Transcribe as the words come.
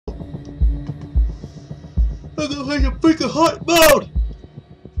I'm gonna play the freaking hot mode!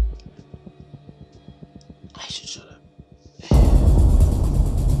 I should shut up.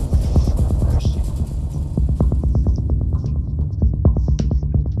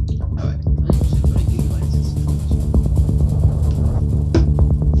 Alright, let's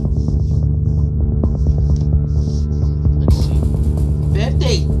see.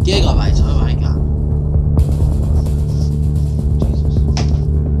 50 gigabytes, oh my god. Jesus.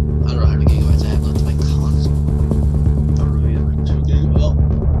 I don't know how many gigabytes I have left in my console. I don't really have 2 gigabytes. Well,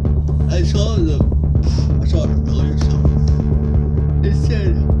 I saw it earlier, so it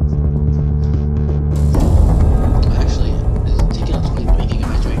said actually it's taking up 23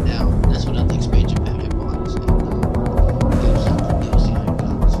 gigabytes right now. That's without the expansion pack I bought. So DLC I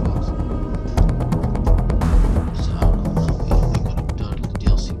got as well. So I don't know what we could have done with the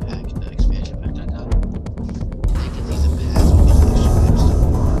DLC pack, the expansion pack I got. They can leave the pass with the extra packs too.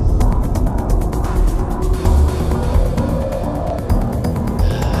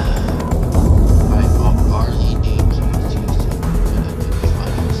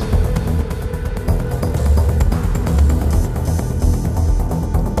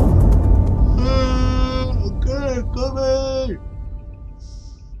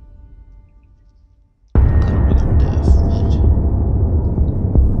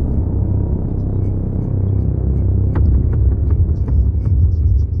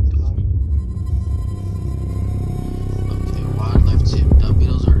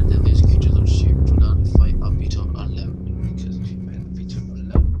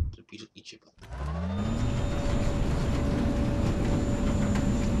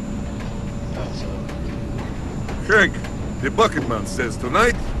 Hank, the bucket man says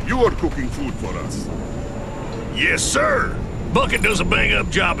tonight you are cooking food for us. Yes, sir. Bucket does a bang-up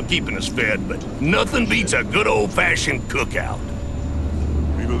job of keeping us fed, but nothing beats a good old-fashioned cookout.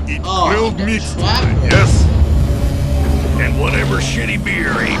 We will eat grilled meat tonight, Trapper. yes? And whatever shitty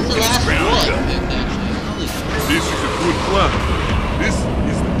beer ain't That's the gets last ground one, up. actually. This is a good plan. This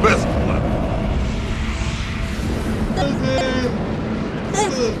is the best plan.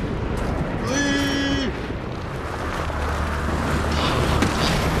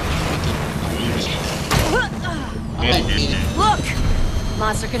 Look!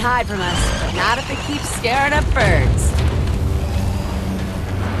 Monster can hide from us, but not if it keeps scaring up birds.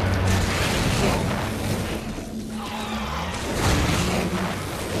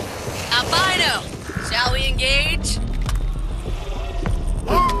 Albino! Shall we engage?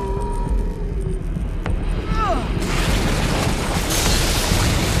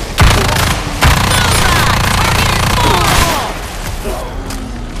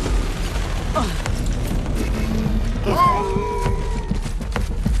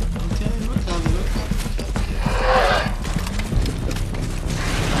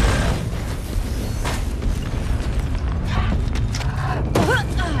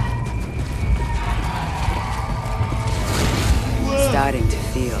 Starting to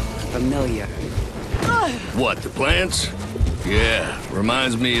feel familiar. What, the plants? Yeah,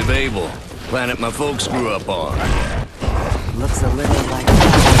 reminds me of Abel. Planet my folks grew up on. Looks a little like...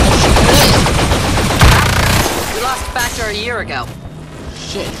 We lost Factor a year ago.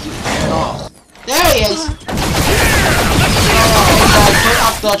 Shit, you ran off. There he is! Oh, turn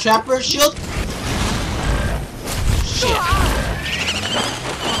off the trapper shield? Shit.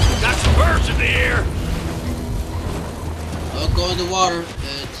 Got some birds in the air! Don't go in the water.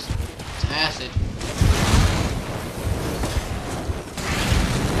 It's acid.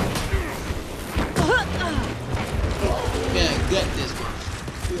 Yeah, get this one.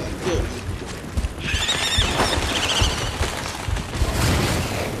 You gotta get it.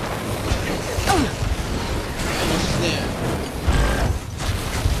 Almost there.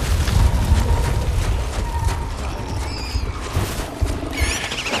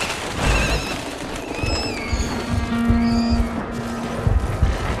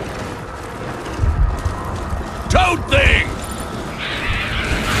 Toad thing!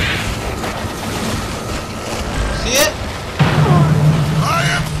 See it? I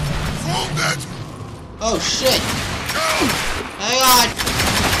am wounded! Oh shit! Hang on!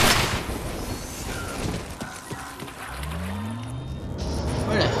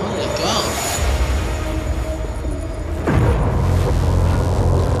 Where the hell did it go?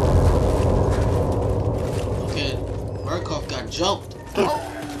 Okay, Markov got jumped.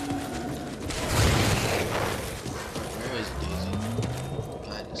 Where is Daisy?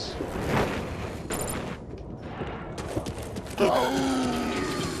 Guidance.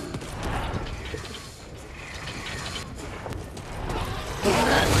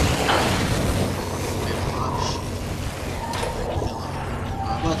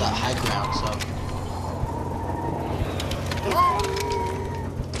 I'm on the high ground, so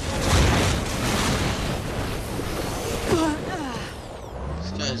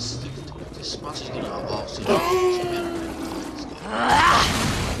This monster's gonna evolve soon.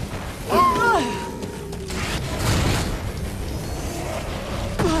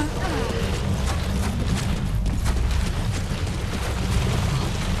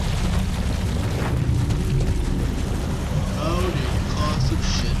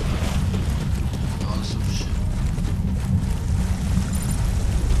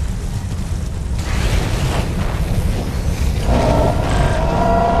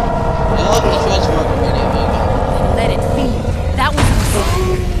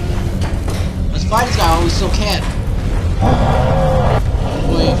 Fight this guy while we still can.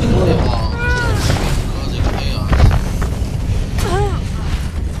 Boy, if you really long, it starts causing chaos.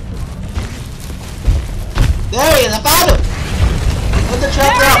 There he is! I found him! Put the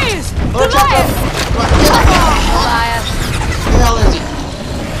trap down! Put the trap down! Where the hell is he?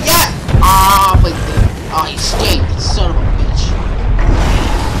 Yeah! Ah, but oh, he escaped, son of a bitch.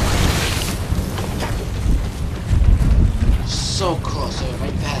 So close, I went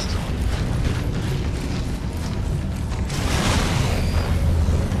right past him.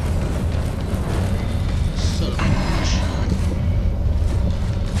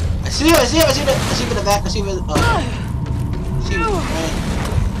 I see him in the back, I see him in the,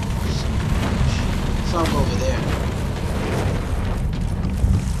 saw him over there.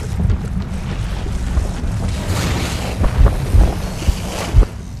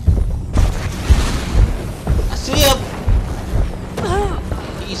 I see him!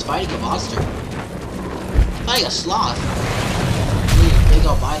 He's fighting a monster. Fighting a sloth. Big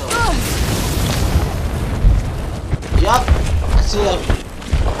albino. Yup, I see him.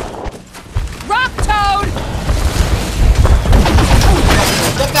 Rock Toad!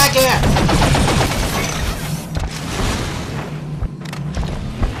 Get back here!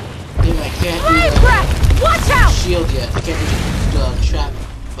 Maybe I can't do the watch out! shield yet. I can't do the trap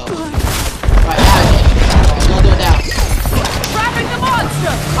bubble. Right, out of here. Alright, go do it now. Trapping the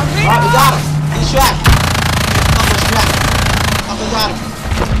monster! Alright, we got him! He's trapped! Almost trapped. Up and got him.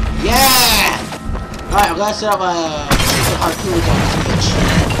 Yeah! Alright, I'm gonna set up a harpoon on this bitch.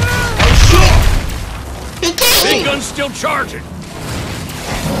 Oh shit! Big gun's still charging.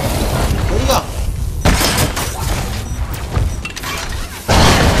 Where'd he go?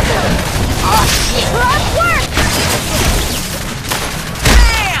 Ah, shit. Rock work!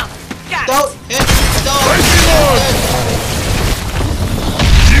 Bam! Got Don't hit! Don't Press hit!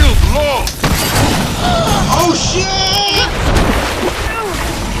 Shield low. Oh, shit!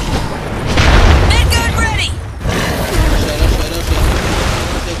 Big gun ready!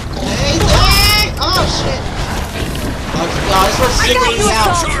 Hey, dang! Oh, shit! Oh, this one's singling me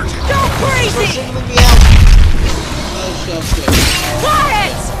out. Go This crazy! one's singling me out. Oh, shit, shit.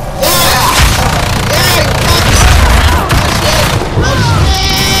 Quiet! Yeah! Yeah! Oh,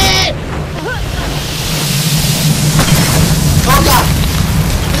 shit! Oh, shit! Oh, God!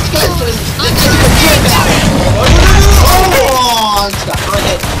 This guy's gonna kill me! Oh, I'm stuck. I'm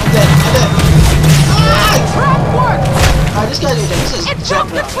dead. I'm dead. Trap work! Alright, this guy's gonna this is It broke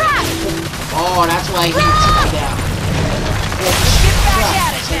jumping the up. trap! Oh, that's why he took me down. Get back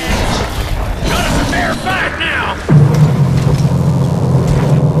at it, man! Got a fair fight now.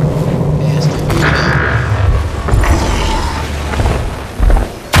 Bastard.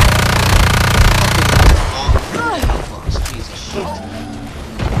 Here we go. Oh, Jesus shit.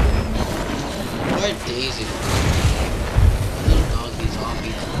 Where Daisy? Little dog, he's off me.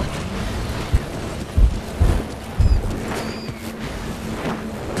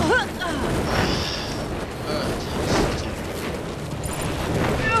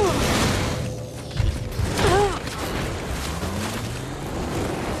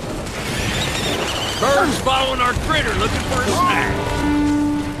 Bird's following our critter looking for a snack.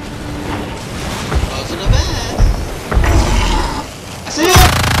 Close to the bed. I see him!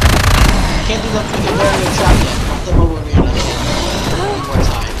 Can't do the freaking barrier trap yet. Pump them over here another one more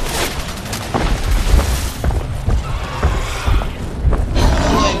time.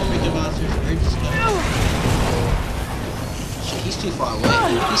 Like freaking monsters. Where'd this go? Shit, he's too far away.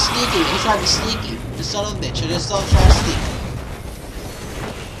 He's sneaking. He's trying to be sneaky. The son of a bitch. And still trying to sneak.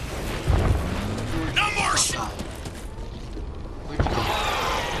 No more shit. Where'd you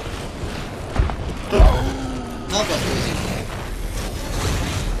go? Not that crazy.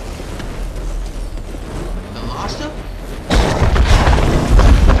 I lost him?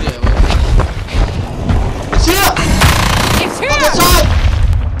 Yeah, where is he? It's here! It's On the here! side!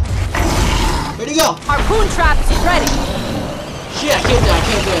 Where'd he go? Harpoon trap is ready! Shit, I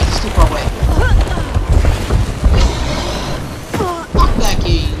can't do it. It's too far away.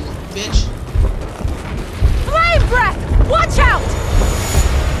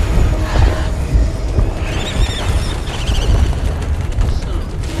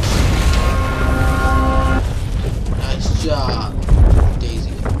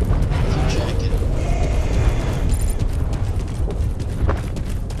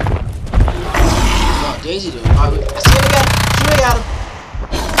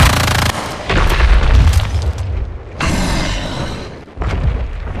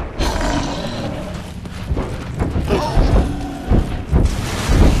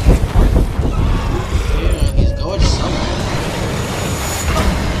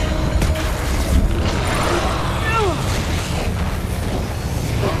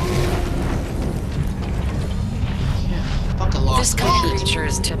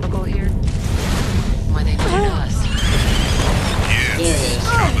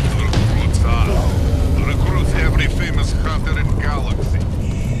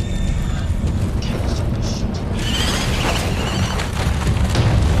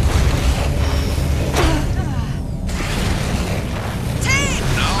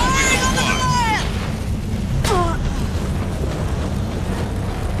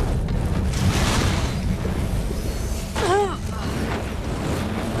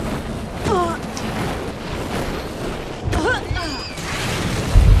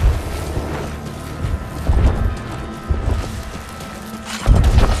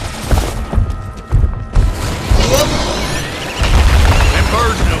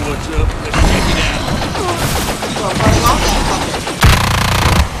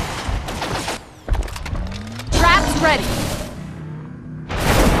 ready.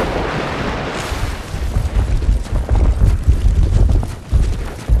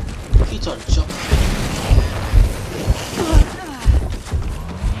 He's on jumping.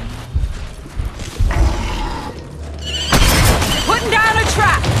 Putting down a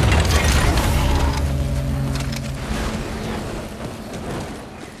trap.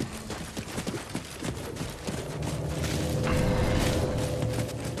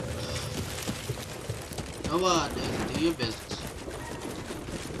 Come on, nigga, do your business.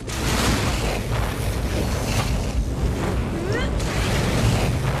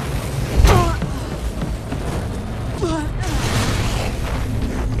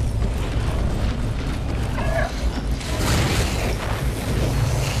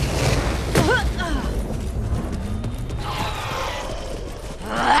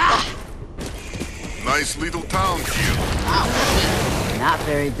 Nice little town here. Ow, Not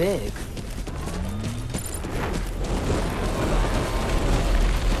very big.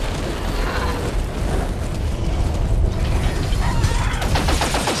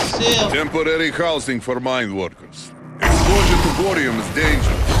 shit. Still. Temporary housing for mine workers. Exposure to borium is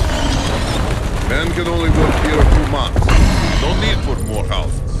dangerous. Men can only work here a few months. No need for more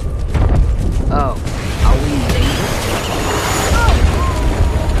houses. Oh, are we in danger?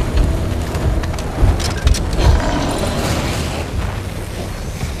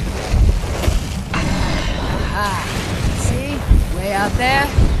 See? Way out there?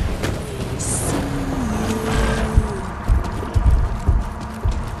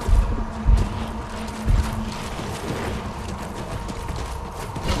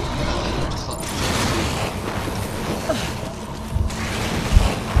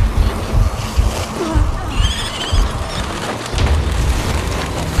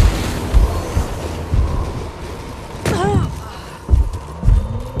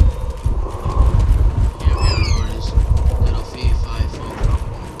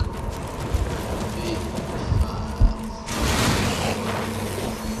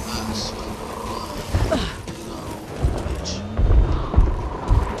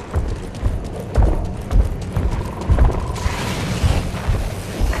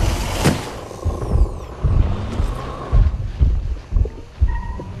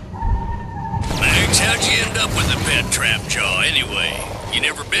 How'd you end up with a pet trap jaw anyway? You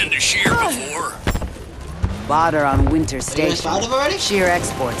never been to Shear before? Bought her on Winter Are you Station. inside of already? Sheer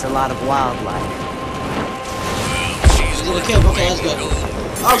exports a lot of wildlife. Well, she's He's gonna worth kill him. the Okay, weight that's in good. gold.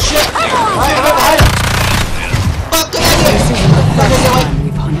 Oh shit! Alright, behind him! Fuck, get out of here! This isn't the Fuck, first get away! time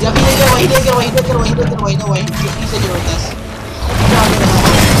we've hunted. Yep, he didn't get away, he didn't get away, he didn't get away, he didn't get away, no way. He said you were with us. Good job, get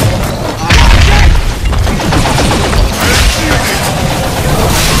away.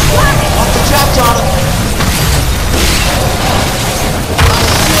 Off the trap, Jonathan!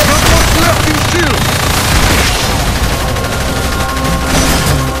 Left you shield!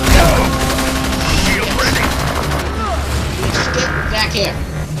 Shield ready. Just get back here.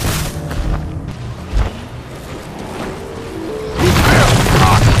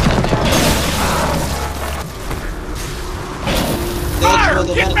 Thanks for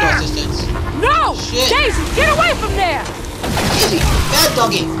the medical assistance. No! Shit. Daisy, get away from there! Easy, bad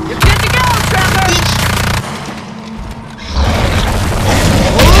doggy. You're good to go, Trevor! Bitch!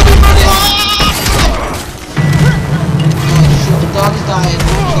 Oh, everybody! Oh, shit, the dog is dying. The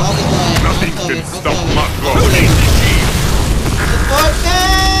dog is dying. Nothing I'm can coming, stop I'm my coming. growth. Support me!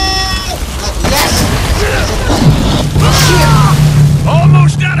 Yes! Shit!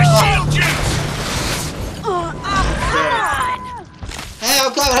 Almost out of shield juice. Hey,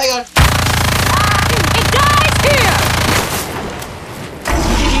 I'm coming, hang on. It dies here!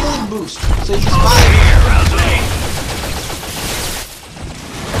 You can healing boost, so you can survive. Here, how's it?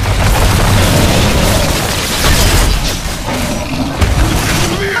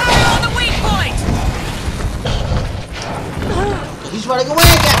 Fire on the weak point! He's running away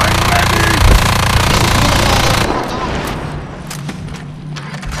again!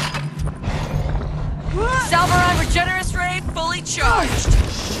 Salvaron Regenerous Ray fully charged.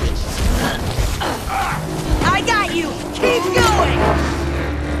 I got you! Keep going!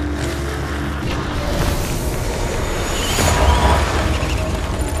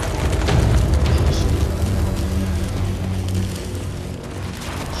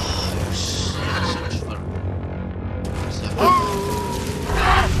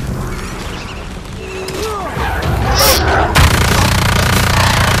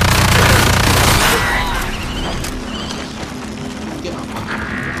 Get my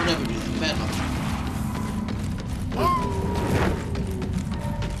fucking. I'll never do this. Bad luck.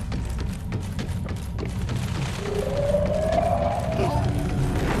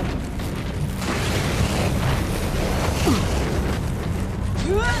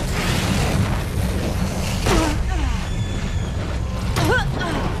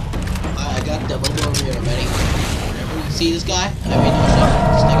 this guy? I mean, no,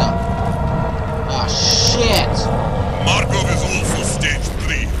 this nigga. Ah, shit! Markov is also stage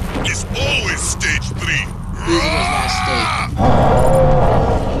 3. It's always stage 3. He's in his last state.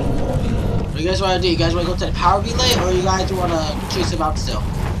 What do you guys want to do? You guys want to go to the power relay, or you guys want to chase him out still?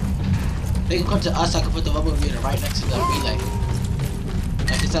 They can come to us. I can put the rumble meter right next to the relay.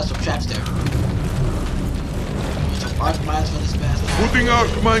 I can set some traps there. There's some arc mines for this bastard. Putting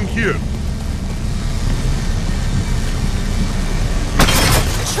arc mine here.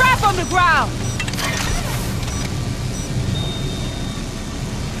 Trap on the ground!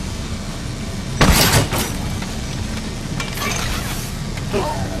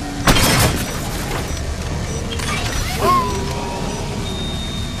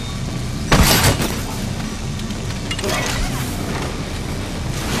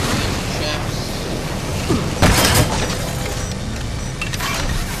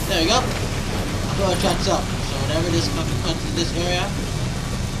 There we go. I'll throw our traps up. So whenever this fucking comes to this area,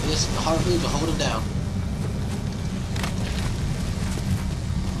 this harpoon to hold him down.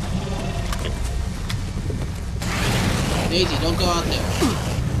 Daisy, don't go out there.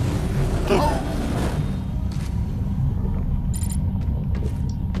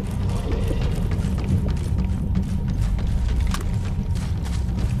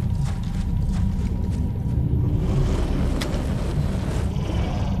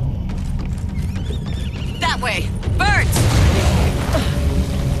 That way! Birds!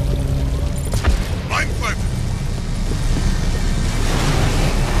 Mine planted.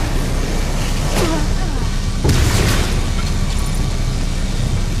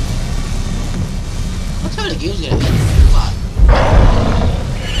 What time of the game's gonna end? Come on.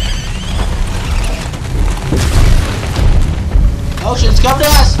 Oh shit, it's coming to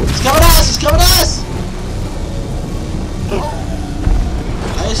us! It's coming to us! It's coming to us!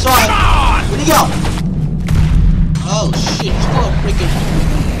 I just saw it. Where'd he go? Oh shit, he's still freaking.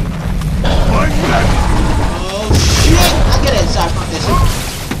 Oh shit! I'll get inside, fuck this.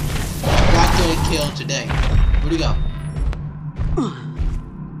 Got getting killed today. Where'd he go?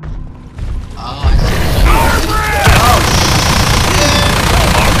 Oh, I see. Oh shit!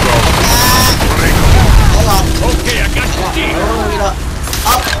 Hang on. Okay, I got your deal. Marina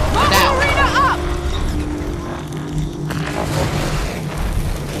up now. Marina up!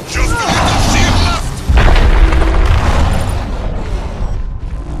 Just a little shield left.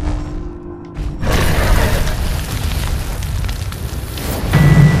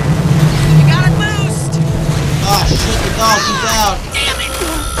 You got a boost! Oh shit, the dog, he's out.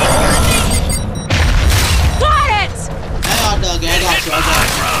 Got it! Hang on, Doug, I got you, I got you.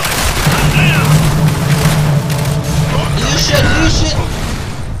 Do your shit, do your shit.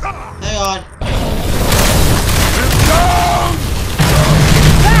 Hang on.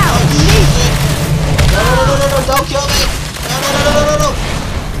 Wow! Oh shit. No, don't kill me. No.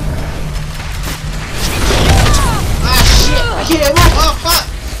 Ah shit, I can't move. Oh fuck.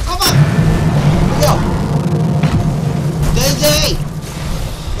 Come on. Here we go. Daisy.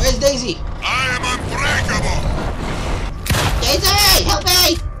 Where's Daisy? I am unbreakable. Daisy, help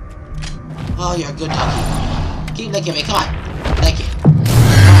me. Oh, you're a good doggy. Keep licking me, come on. Lick it.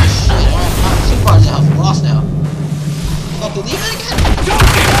 Ah shit, alright, I'm 2 bars of health. I'm lost now. Fuck, to leave it again?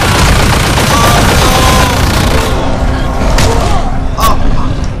 Oh no! Oh,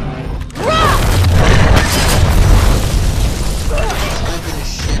 time for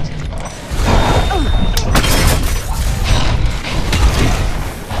this shit.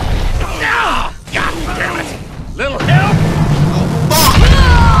 God damn it! Little help? Oh, fuck!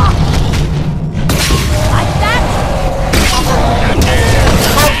 Like that? Oh,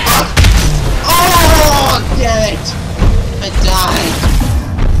 fuck! Oh, damn it! I died.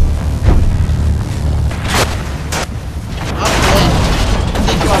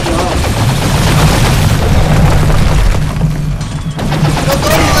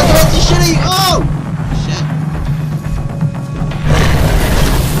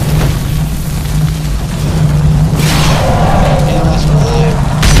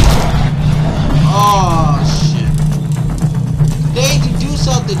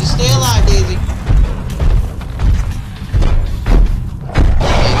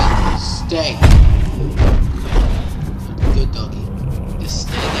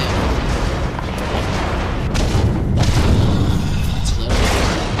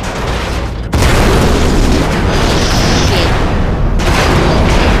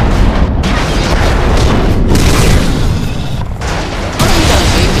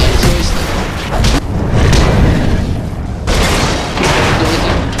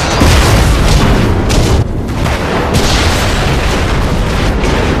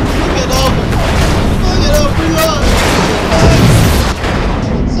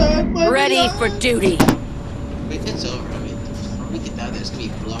 ready for duty. Wait, it's over. I mean, when we get down there, it's gonna be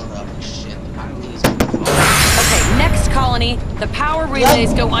blown up and shit. The power relays are gonna fall. Okay, next colony, the power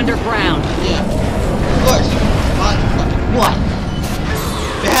relays go underground. Yeah. Of course. What?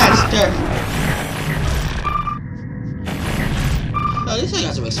 Bastard! Oh, at least I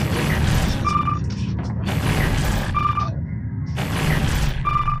got some exposure.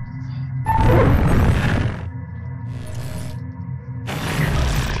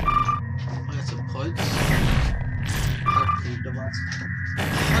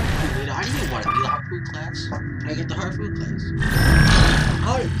 Class? Can I get the hard food class?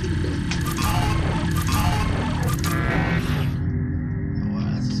 How did you do? Oh wow,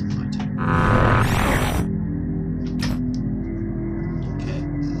 that's disappointing.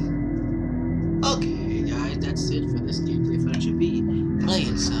 Okay, guys, that's it for this gameplay footage of me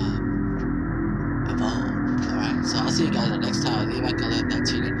playing some Evolve. Alright, so I'll see you guys next time. I'll get back on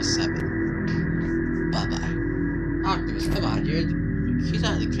 1987. Bye bye. Optimus, come on, he's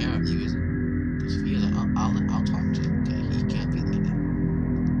not in the camera, he was